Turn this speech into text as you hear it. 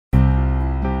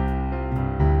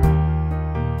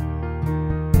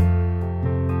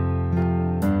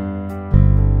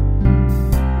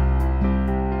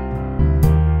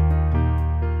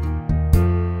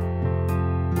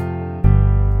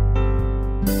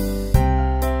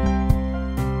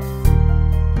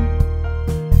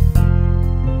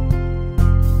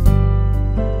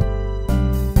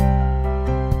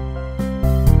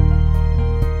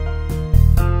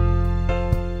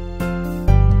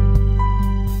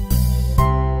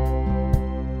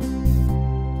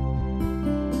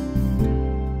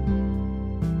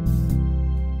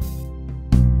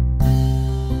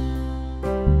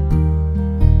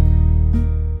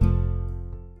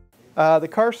The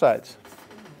car sides.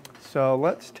 So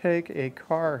let's take a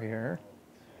car here.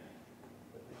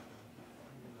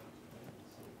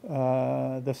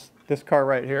 This car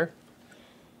right here.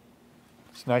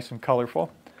 It's nice and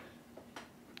colorful.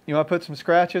 You want to put some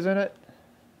scratches in it?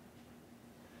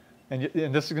 And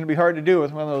this is going to be hard to do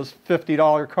with one of those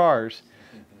 $50 cars.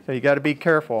 So you got to be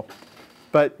careful.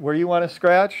 But where you want to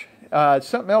scratch,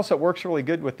 something else that works really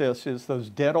good with this is those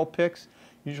dental picks.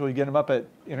 Usually you get them up at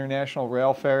International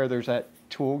Rail Fair. There's that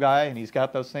tool guy and he's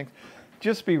got those things.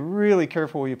 Just be really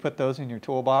careful when you put those in your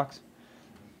toolbox,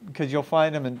 because you'll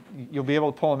find them and you'll be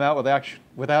able to pull them out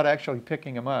without actually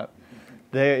picking them up.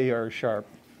 They are sharp.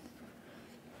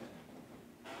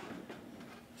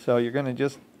 So you're going to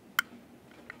just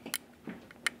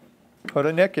put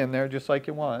a nick in there just like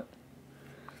you want.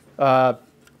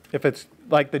 If it's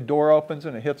like the door opens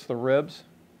and it hits the ribs,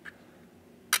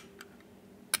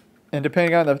 and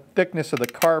depending on the thickness of the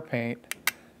car paint,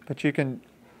 but you can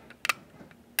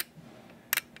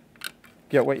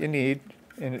get what you need,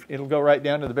 and it'll go right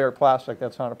down to the bare plastic.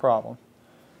 That's not a problem.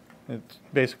 It's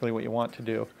basically what you want to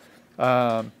do.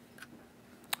 The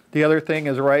other thing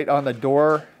is right on the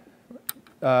door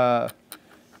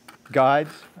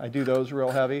guides. I do those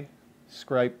real heavy.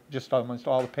 Scrape just almost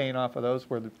all the paint off of those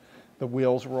where the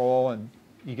wheels roll and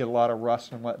you get a lot of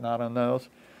rust and whatnot on those.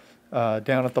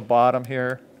 Down at the bottom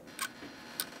here.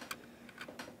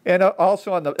 And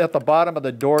also at the bottom of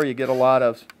the door you get a lot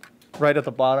of, right at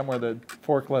the bottom where the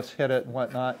forklifts hit it and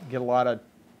whatnot, you get a lot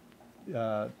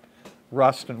of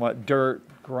rust and dirt,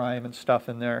 grime and stuff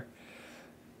in there.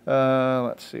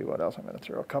 Let's see what else. I'm going to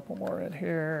throw a couple more in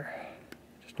here.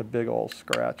 Just a big old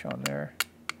scratch on there.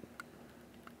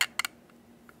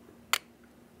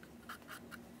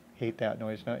 Hate that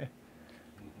noise, don't you?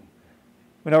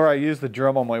 Whenever I use the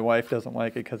Dremel, my wife doesn't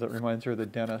like it because it reminds her of the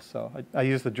dentist. So I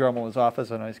use the Dremel as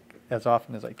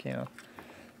often as I can.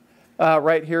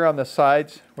 Right here on the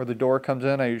sides where the door comes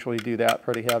in, I usually do that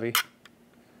pretty heavy.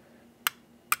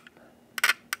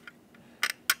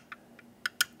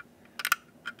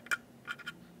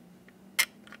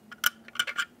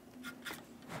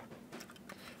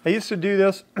 I used to do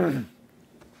this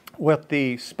with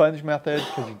the sponge method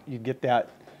because you get that,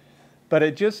 but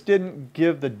it just didn't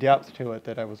give the depth to it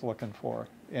that I was looking for.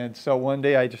 And so one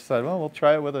day I just thought, well, we'll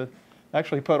try it with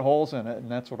actually put holes in it,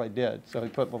 and that's what I did. So I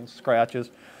put little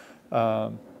scratches. I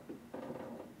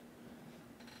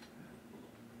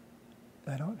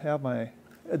don't have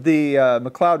the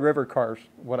McLeod River cars.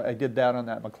 I did that on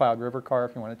that McLeod River car,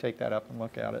 if you want to take that up and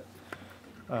look at it.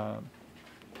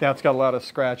 That's got a lot of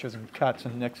scratches and cuts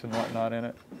and nicks and whatnot in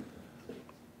it.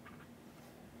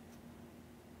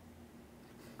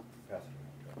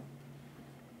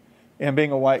 And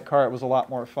being a white car, it was a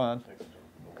lot more fun.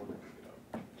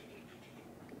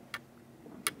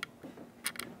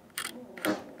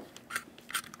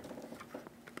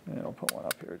 And I'll put one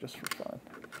up here just for fun.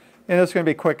 And it's going to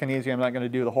be quick and easy. I'm not going to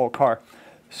do the whole car.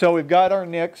 So we've got our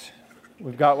nicks.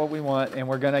 We've got what we want. And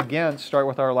we're going to, again, start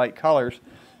with our light colors.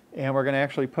 And we're going to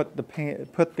actually put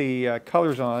the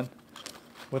colors on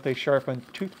with a sharpened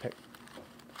toothpick.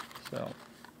 So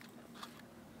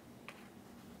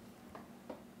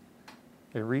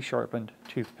a resharpened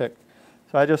toothpick.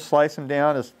 So I just slice them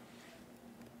down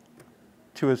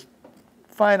to as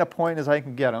fine a point as I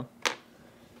can get them.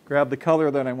 Grab the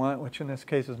color that I want, which in this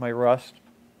case is my rust.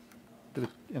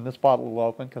 And this bottle will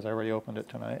open because I already opened it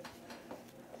tonight.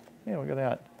 Yeah, look at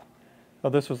that. Oh,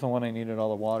 this was the one I needed all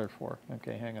the water for.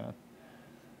 Okay, hang on.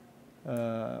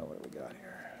 What do we got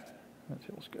here? That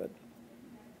feels good.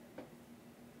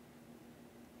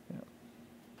 Yeah.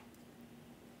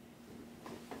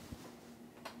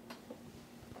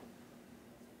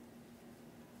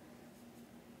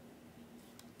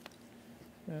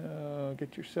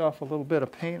 Get yourself a little bit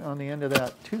of paint on the end of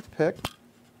that toothpick.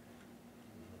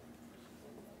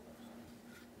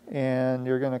 And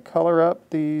you're going to color up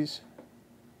these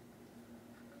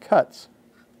cuts.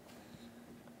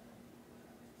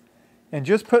 And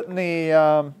just putting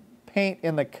the paint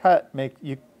in the cut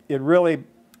it really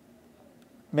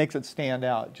makes it stand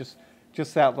out. Just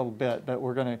that little bit, but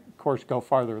we're going to, of course, go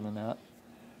farther than that.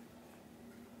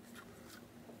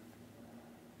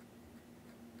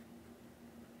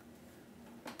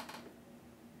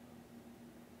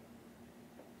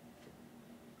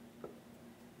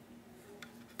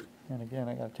 And again,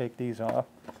 I got to take these off.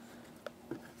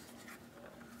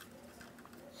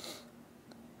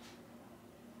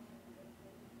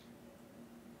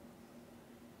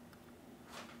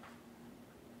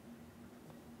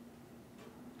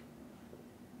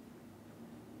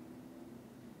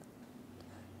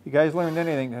 If you guys learned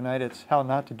anything tonight, it's how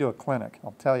not to do a clinic.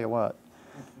 I'll tell you what.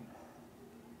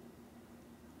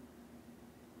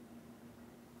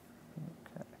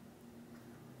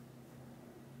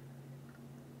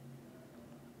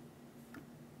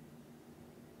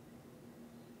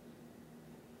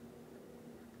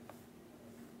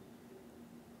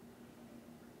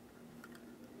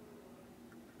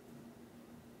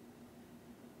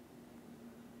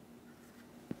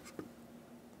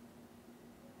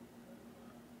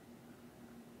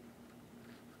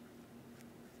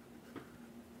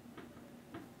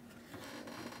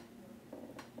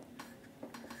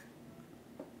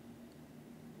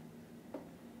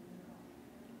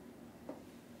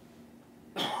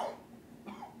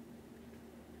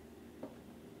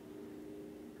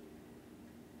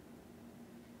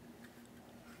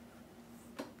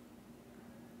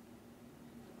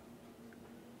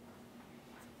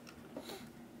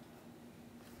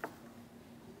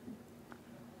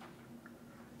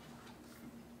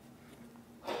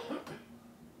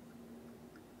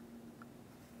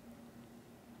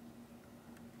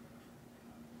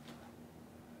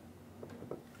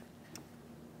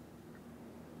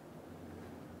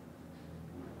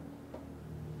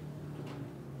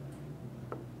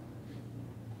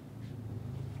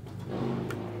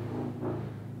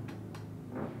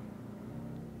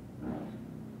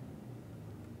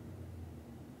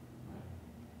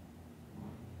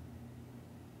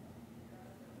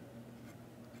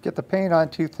 get the paint on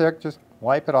too thick, just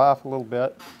wipe it off a little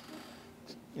bit.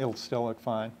 It'll still look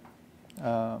fine.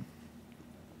 So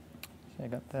I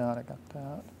got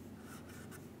that.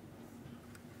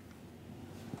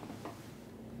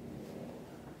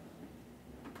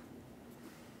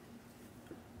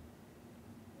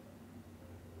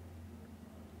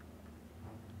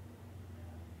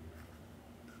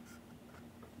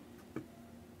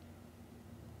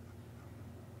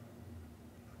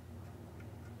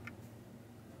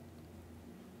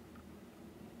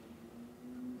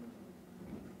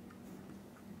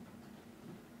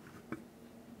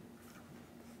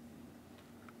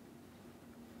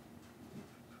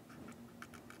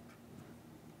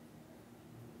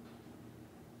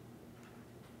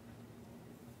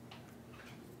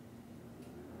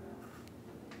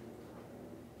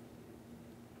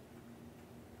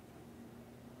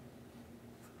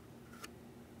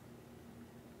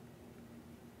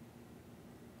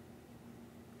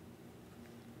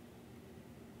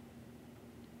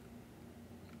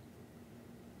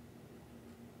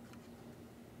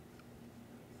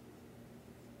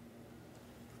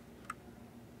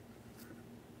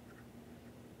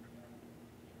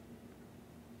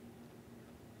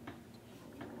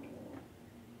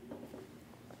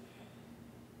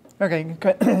 Okay, you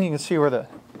can see where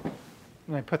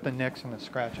I put the nicks and the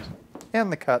scratches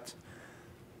and the cuts.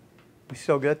 We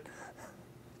still good?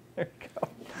 There you go.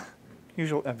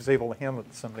 Usually I was able to hand it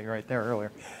to somebody right there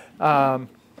earlier. So I'm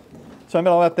going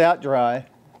to let that dry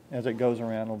as it goes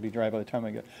around. It'll be dry by the time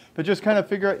I get. But just kind of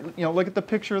figure out, look at the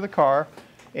picture of the car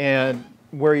and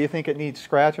where you think it needs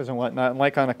scratches and whatnot. And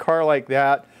like on a car like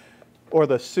that, or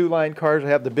the Sioux line cars that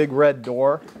have the big red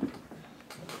door,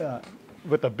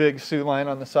 with a big Sioux line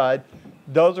on the side.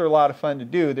 Those are a lot of fun to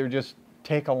do. They just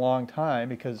take a long time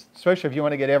because, especially if you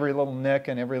want to get every little nick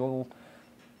and every little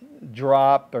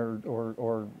drop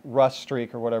or rust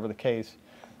streak or whatever the case,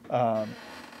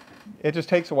 it just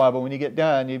takes a while. But when you get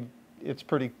done, it's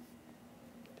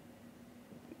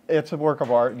a work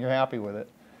of art and you're happy with it.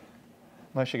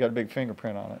 Unless you got a big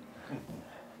fingerprint on it,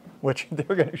 which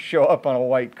they're going to show up on a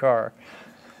white car.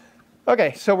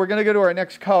 Okay, so we're going to go to our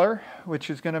next color,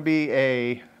 which is going to be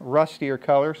a rustier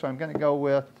color. So I'm going to go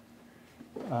with,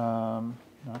 not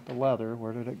the leather,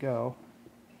 where did it go?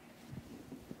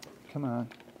 Come on.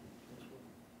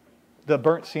 The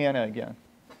burnt sienna again.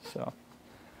 So,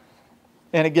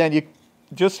 and again, you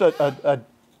just a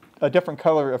different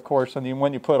color, of course, than the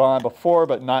one you put on before,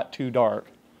 but not too dark.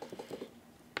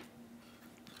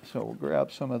 So we'll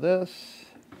grab some of this,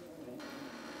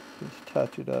 just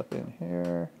touch it up in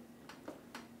here.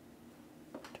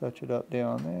 Touch it up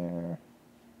down there.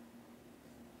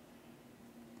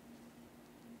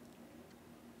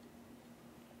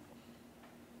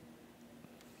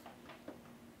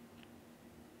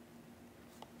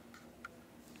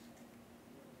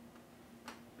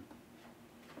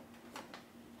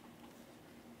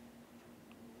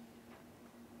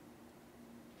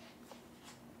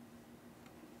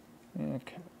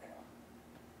 Okay.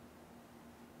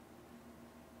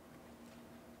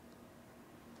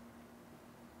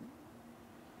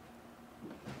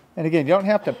 And again, you don't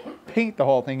have to paint the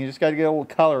whole thing. You just got to get a little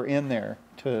color in there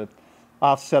to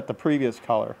offset the previous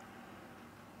color.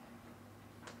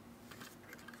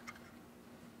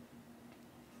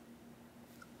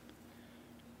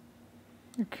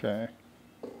 Okay.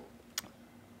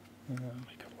 Make a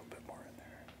little bit more in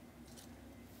there.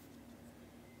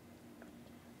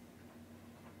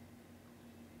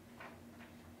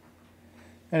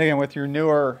 And again, with your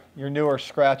newer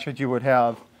scratches, you would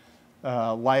have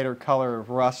lighter color of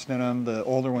rust in them. The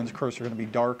older ones, of course, are going to be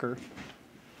darker.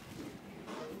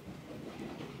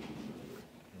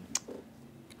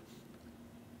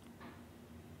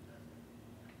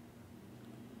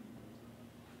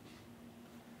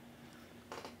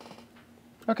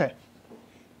 Okay,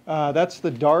 that's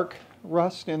the dark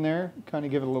rust in there. Kind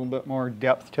of give it a little bit more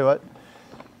depth to it.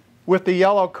 With the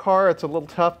yellow car, it's a little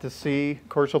tough to see. Of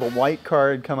course, with a white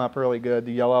car, it'd come up really good.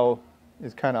 The yellow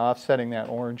is kind of offsetting that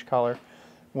orange color.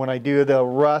 When I do the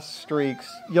rust streaks,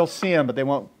 you'll see them, but they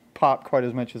won't pop quite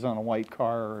as much as on a white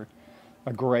car or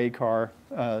a gray car,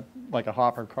 like a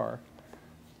hopper car.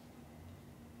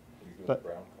 But,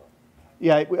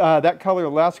 yeah, that color, the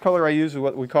last color I use is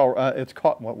what we call,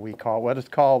 what is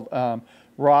called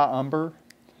raw umber.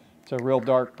 It's a real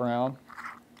dark brown.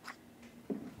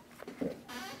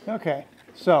 Okay,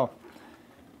 so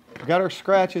we've got our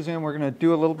scratches in. We're going to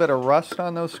do a little bit of rust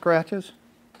on those scratches.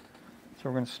 So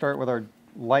we're going to start with our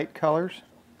light colors.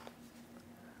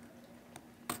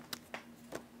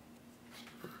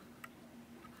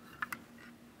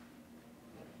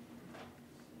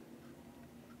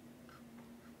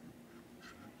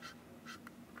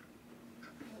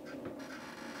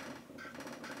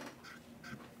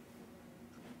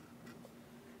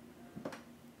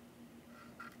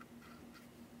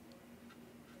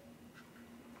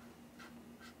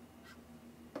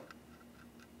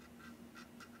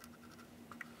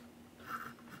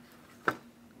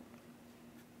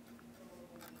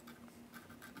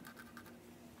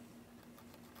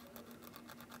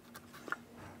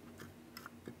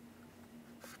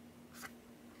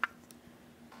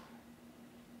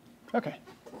 Okay.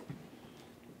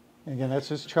 Again, that's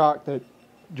just chalk that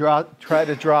try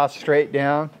to draw straight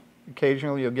down.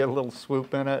 Occasionally you'll get a little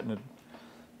swoop in it, and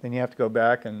then you have to go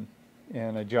back and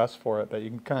adjust for it, but you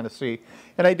can kind of see.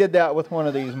 And I did that with one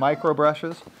of these micro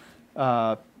brushes.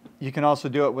 You can also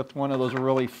do it with one of those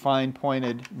really fine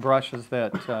pointed brushes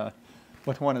that,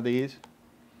 with one of these,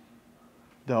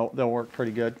 they'll work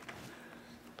pretty good.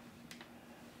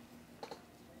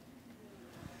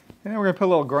 And then we're going to put a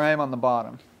little grime on the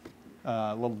bottom,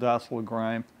 a little dust, a little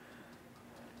grime.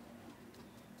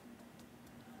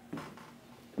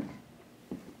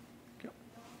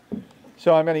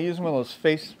 So I'm going to use one of those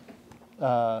face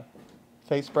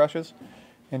brushes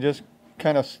and just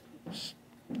kind of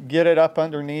get it up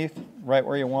underneath right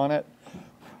where you want it.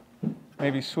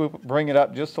 Maybe bring it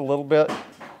up just a little bit.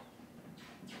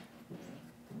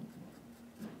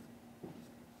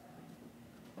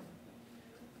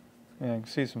 And you can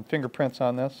see some fingerprints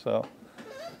on this, so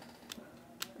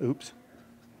oops.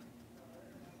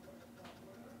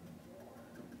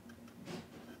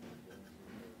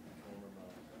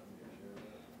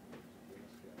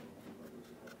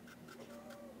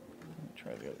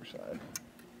 Try the other side.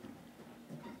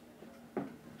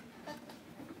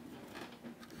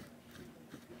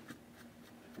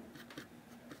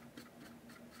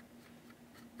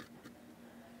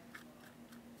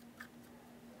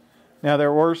 Now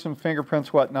there were some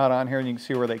fingerprints, whatnot on here, and you can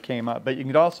see where they came up. But you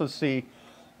can also see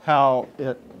how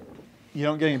you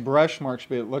don't get any brush marks,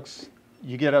 but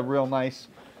you get a real nice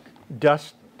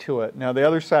dust to it. Now the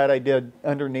other side I did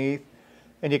underneath,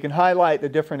 and you can highlight the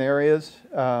different areas.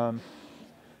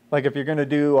 Like if you're going to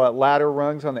do ladder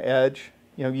rungs on the edge,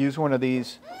 use one of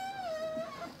these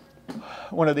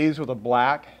with a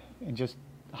black, and just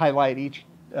highlight each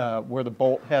where the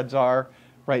bolt heads are,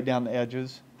 right down the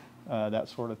edges, that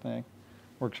sort of thing.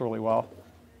 Works really well.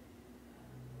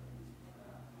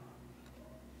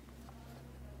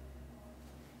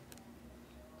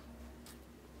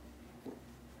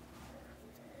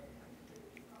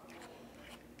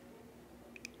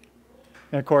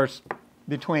 And of course,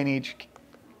 between each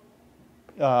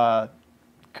coat,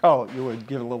 you would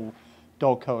give a little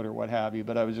dull coat or what have you,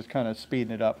 but I was just kind of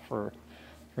speeding it up for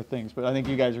things. But I think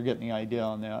you guys are getting the idea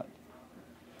on that.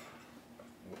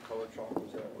 What color chalk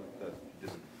was that with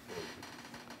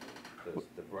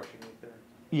the brushing with there?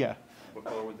 Yeah. What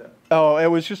color was that? Oh, it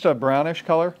was just a brownish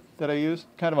color that I used,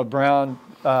 kind of a brown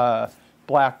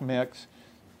black mix.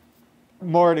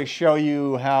 More to show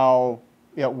you how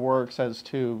it works as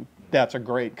to that's a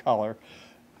great color.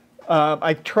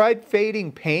 I tried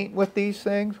fading paint with these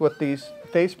things, with these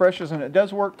face brushes, and it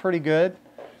does work pretty good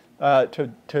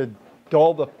to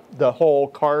dull the whole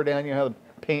car down. You know how the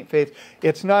paint fades.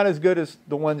 It's not as good as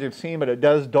the ones you've seen, but it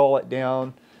does dull it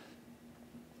down.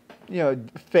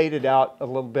 Fade it out a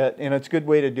little bit, and it's a good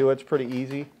way to do it. It's pretty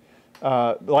easy.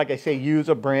 Like I say, use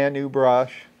a brand new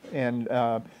brush, and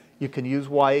you can use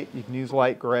white, you can use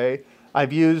light gray.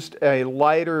 I've used a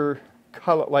lighter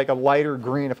color, like a lighter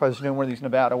green. If I was doing one of these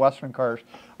Nevada Western cars,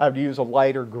 I'd use a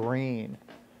lighter green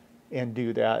and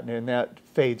do that, and that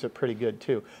fades it pretty good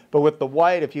too. But with the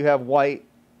white, if you have white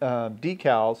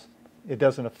decals, it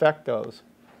doesn't affect those.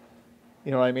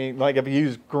 You know what I mean? Like if you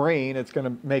use green, it's going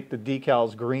to make the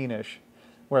decals greenish.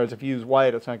 Whereas if you use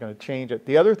white, it's not going to change it.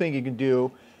 The other thing you can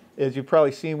do is you've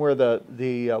probably seen where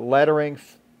the lettering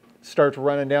starts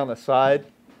running down the side.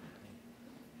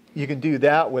 You can do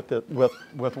that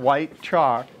with white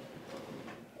chalk.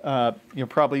 You'll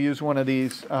probably use one of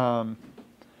these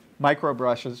micro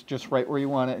brushes just right where you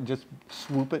want it, and just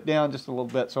swoop it down just a little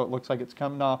bit so it looks like it's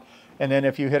coming off. And then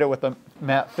if you hit it with a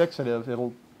matte fixative,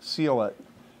 it'll seal it.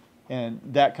 And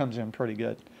that comes in pretty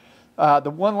good. The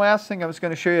one last thing I was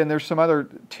going to show you, and there's some other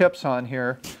tips on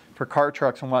here for car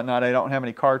trucks and whatnot. I don't have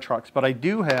any car trucks, but I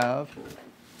do have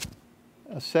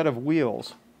a set of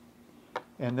wheels.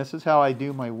 And this is how I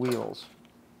do my wheels.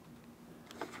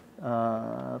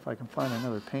 If I can find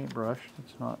another paintbrush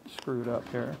that's not screwed up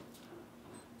here.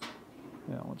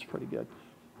 Yeah, that one's pretty good.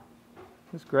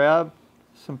 Just grab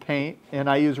some paint, and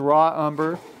I use raw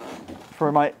umber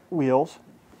for my wheels.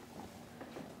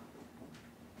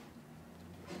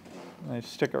 I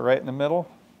stick it right in the middle.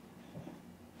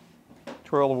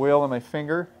 Twirl the wheel on my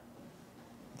finger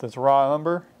with this raw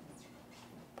umber.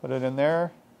 Put it in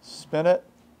there, spin it,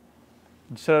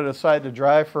 and set it aside to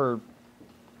dry for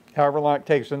however long it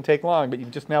takes. It doesn't take long, but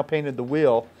you've just now painted the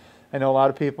wheel. I know a lot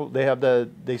of people,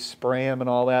 they spray them and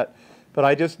all that. But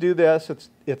I just do this.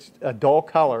 It's a dull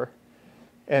color.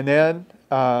 And then,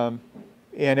 and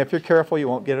if you're careful, you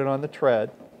won't get it on the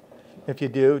tread. If you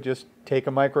do, just take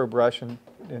a micro brush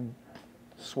and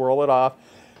swirl it off.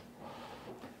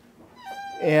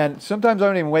 And sometimes I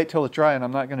don't even wait till it's dry, and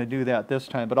I'm not going to do that this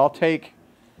time. But I'll take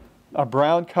a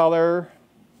brown color,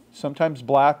 sometimes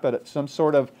black, but it's some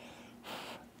sort of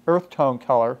earth tone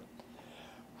color.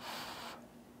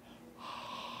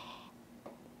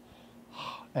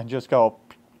 And just go,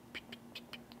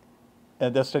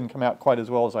 and this didn't come out quite as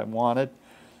well as I wanted.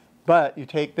 But you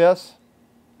take this,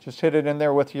 just hit it in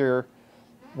there with your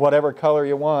whatever color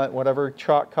you want, whatever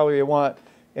chalk color you want,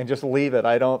 and just leave it.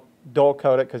 I don't dull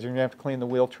coat it because you're gonna have to clean the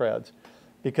wheel treads.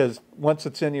 Because once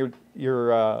it's in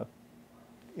your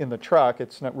in the truck,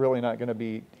 it's not really not going to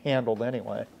be handled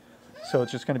anyway. So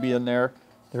it's just going to be in there.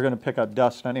 They're going to pick up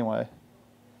dust anyway.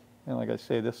 And like I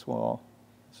say, it's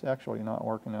actually not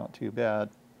working out too bad.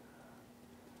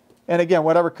 And again,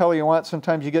 whatever color you want.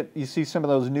 Sometimes you see some of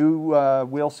those new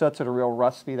wheel sets that are real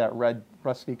rusty, that red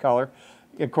rusty color.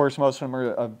 Of course, most of them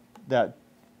are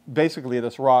basically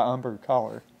this raw umber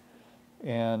color.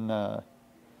 And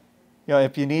you know,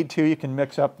 if you need to, you can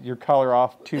mix up your color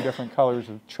off 2 different colors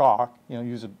of chalk. You know,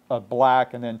 use a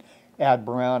black and then add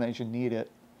brown as you need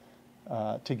it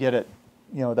to get it,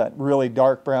 you know, that really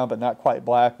dark brown, but not quite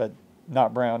black, but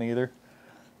not brown either.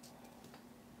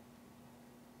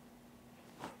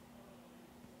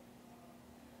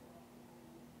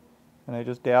 And I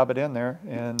just dab it in there,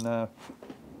 and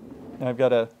I've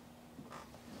got a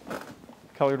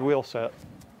colored wheel set.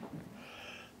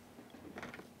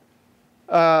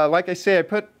 Like I say, I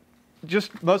put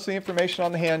just most of the information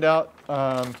on the handout.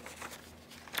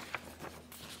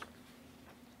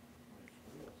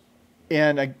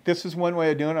 And this is one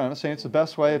way of doing it. I'm not saying it's the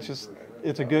best way.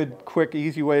 It's a good, quick,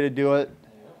 easy way to do it.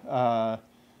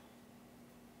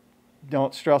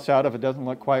 Don't stress out if it doesn't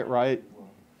look quite right.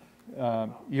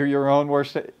 You're your own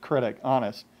worst critic,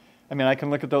 honest. I mean, I can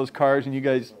look at those cars and you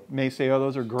guys may say, oh,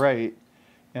 those are great.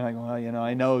 And I go, well, you know,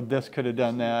 I know this could have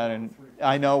done that, and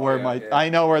I know where I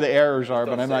know where the errors are,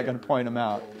 but I'm not going to point them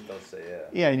out.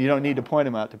 Yeah, and you don't need to point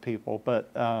them out to people. But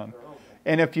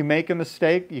and if you make a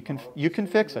mistake, you can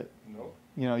fix it.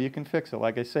 You know, you can fix it.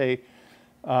 Like I say,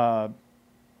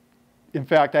 in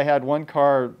fact, I had one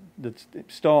car that's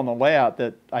still on the layout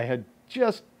that I had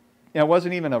just. You know, it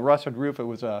wasn't even a rusted roof. It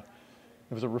was a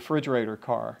refrigerator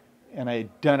car, and I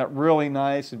had done it really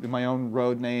nice, it'd be my own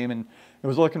road name, and it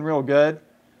was looking real good.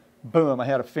 Boom, I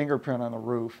had a fingerprint on the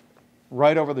roof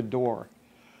right over the door.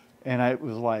 And I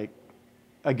was like,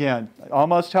 again,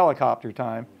 almost helicopter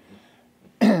time.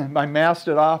 I masked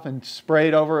it off and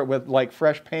sprayed over it with like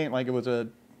fresh paint, like it was a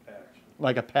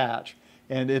patch.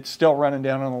 And it's still running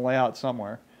down on the layout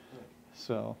somewhere.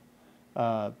 So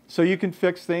you can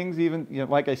fix things even, you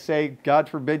know, like I say, God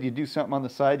forbid you do something on the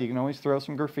side, you can always throw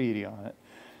some graffiti on it.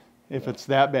 If it's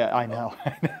that bad, I know.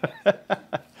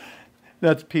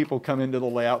 That's people come into the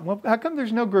layout. Well, how come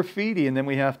there's no graffiti? And then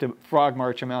we have to frog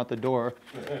march them out the door.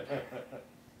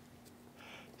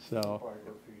 So.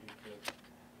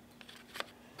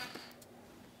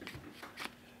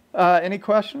 Any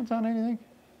questions on anything?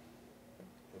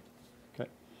 Okay.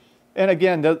 And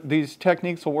again, these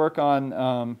techniques will work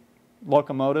on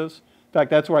locomotives. In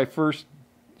fact, that's where I first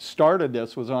started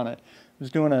this, was on it. I was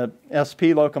doing a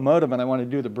SP locomotive, and I wanted to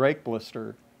do the brake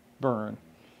blister burn.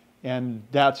 And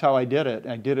that's how I did it.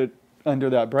 I did it under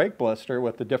that brake blister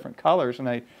with the different colors, and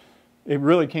it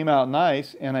really came out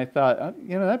nice. And I thought,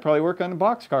 you know, that'd probably work on a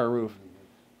boxcar roof.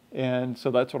 And so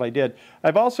that's what I did.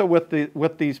 I've also,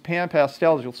 with these pan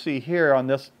pastels, you'll see here on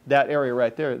that area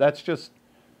right there, that's just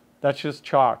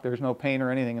chalk. There's no paint or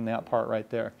anything in that part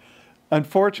right there.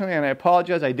 Unfortunately, and I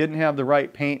apologize, I didn't have the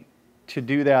right paint to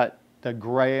do that, the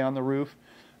gray on the roof.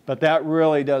 But that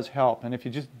really does help. And if you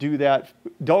just do that,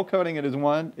 dull coating it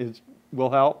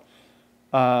will help.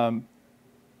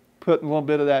 Put a little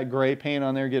bit of that gray paint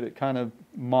on there, get it kind of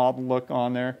mauve look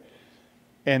on there.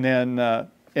 And then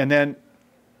at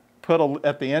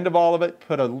the end of all of it,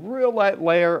 put a real light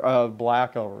layer of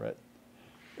black over it.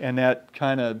 And that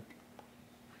kind of,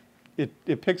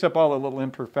 it picks up all the little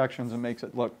imperfections and makes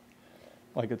it look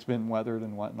like it's been weathered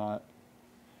and whatnot.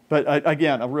 But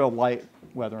again, a real light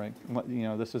weathering. You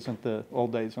know, this isn't the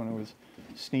old days when it was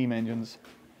steam engines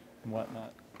and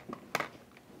whatnot.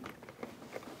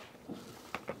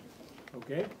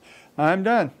 Okay. I'm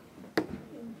done.